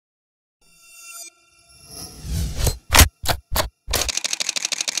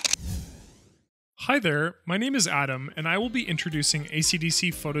Hi there, my name is Adam, and I will be introducing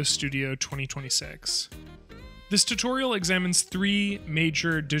ACDSee Photo Studio 2026. This tutorial examines three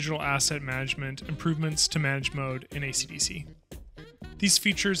major digital asset management improvements to Manage Mode in ACDSee. These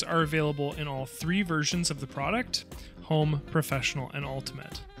features are available in all three versions of the product: Home, Professional, and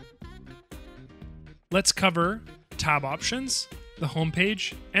Ultimate. Let's cover tab options, the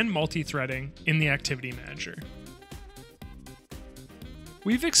homepage, and multi-threading in the Activity Manager.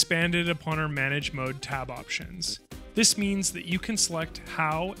 We've expanded upon our Manage Mode tab options. This means that you can select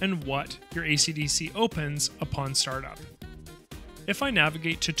how and what your ACDSee opens upon startup. If I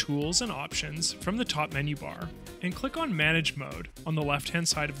navigate to Tools and Options from the top menu bar and click on Manage Mode on the left-hand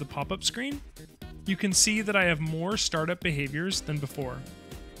side of the pop-up screen, you can see that I have more startup behaviors than before.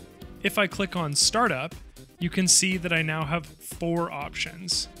 If I click on Startup, you can see that I now have 4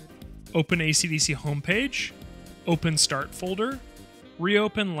 options: Open ACDSee Homepage, Open Start Folder,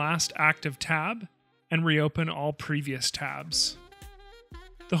 Reopen Last Active Tab, and Reopen All Previous Tabs.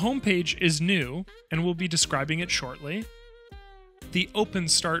 The homepage is new, and we'll be describing it shortly. The Open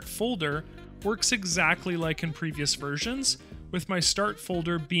Start folder works exactly like in previous versions, with my Start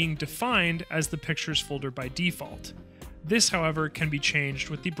folder being defined as the Pictures folder by default. This, however, can be changed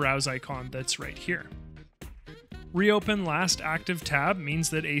with the browse icon that's right here. Reopen Last Active Tab means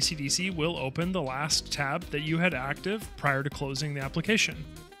that ACDSee will open the last tab that you had active prior to closing the application.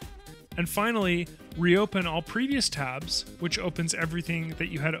 And finally, Reopen All Previous Tabs, which opens everything that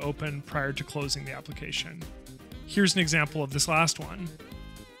you had open prior to closing the application. Here's an example of this last one.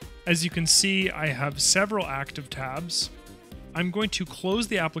 As you can see, I have several active tabs. I'm going to close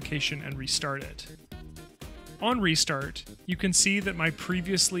the application and restart it. On restart, you can see that my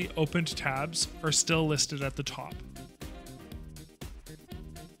previously opened tabs are still listed at the top.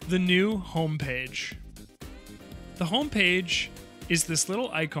 The new homepage. The homepage is this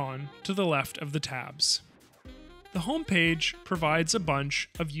little icon to the left of the tabs. The homepage provides a bunch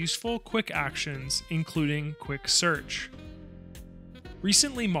of useful quick actions, including quick search.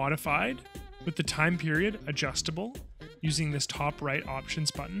 Recently modified, with the time period adjustable using this top right options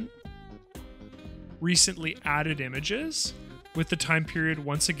button. Recently added images, with the time period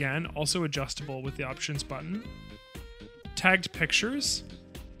once again also adjustable with the options button. Tagged pictures.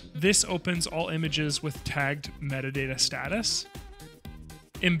 This opens all images with tagged metadata status.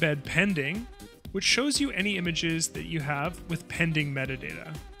 Embed pending, which shows you any images that you have with pending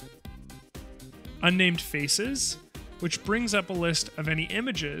metadata. Unnamed faces, which brings up a list of any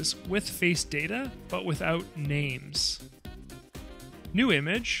images with face data but without names. New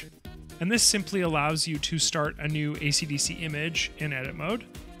image, and this simply allows you to start a new ACDSee image in edit mode.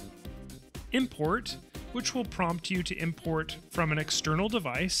 Import, which will prompt you to import from an external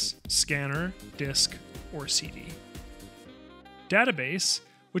device, scanner, disk, or CD. Database,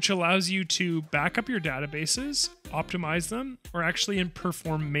 which allows you to back up your databases, optimize them, or actually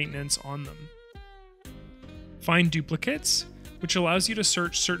perform maintenance on them. Find duplicates, which allows you to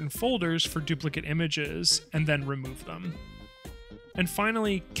search certain folders for duplicate images and then remove them. And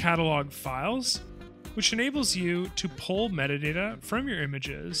finally, catalog files, which enables you to pull metadata from your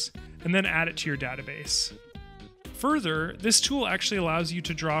images and then add it to your database. Further, this tool actually allows you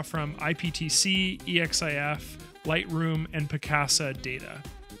to draw from IPTC, EXIF, Lightroom, and Picasa data.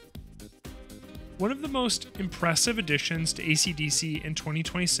 One of the most impressive additions to ACDSee in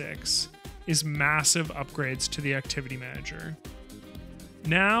 2026 is massive upgrades to the Activity Manager.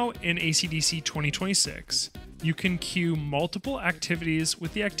 Now in ACDSee 2026, you can queue multiple activities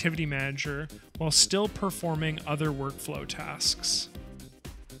with the Activity Manager while still performing other workflow tasks.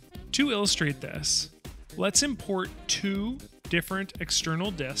 To illustrate this, let's import 2 different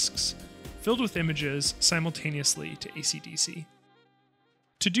external disks filled with images simultaneously to ACDSee.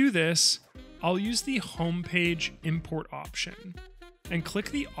 To do this, I'll use the Homepage Import option and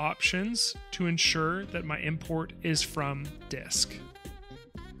click the options to ensure that my import is from disk.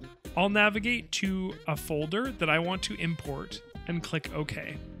 I'll navigate to a folder that I want to import and click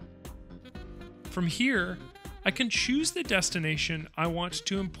OK. From here, I can choose the destination I want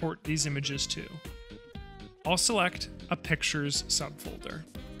to import these images to. I'll select a Pictures subfolder.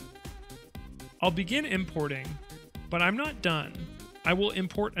 I'll begin importing, but I'm not done. I will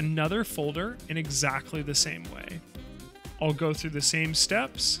import another folder in exactly the same way. I'll go through the same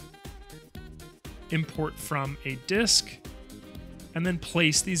steps, import from a disk, and then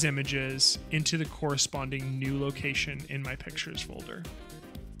place these images into the corresponding new location in my Pictures folder.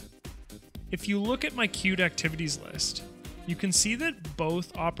 If you look at my queued activities list, you can see that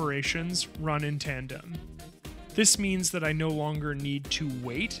both operations run in tandem. This means that I no longer need to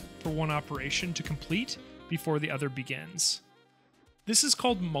wait for one operation to complete before the other begins. This is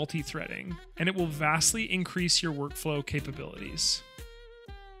called multithreading, and it will vastly increase your workflow capabilities.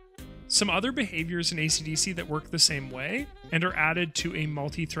 Some other behaviors in ACDSee that work the same way and are added to a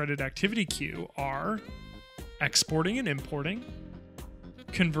multi-threaded activity queue are exporting and importing,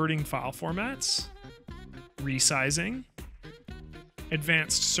 converting file formats, resizing,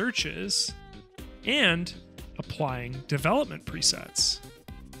 advanced searches, and applying development presets.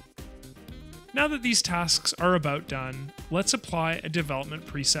 Now that these tasks are about done, let's apply a development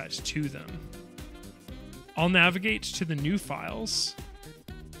preset to them. I'll navigate to the new files,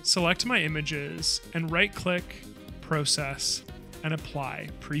 select my images, and right-click, process, and apply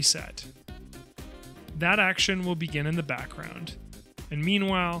preset. That action will begin in the background, and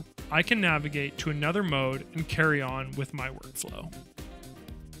meanwhile, I can navigate to another mode and carry on with my workflow.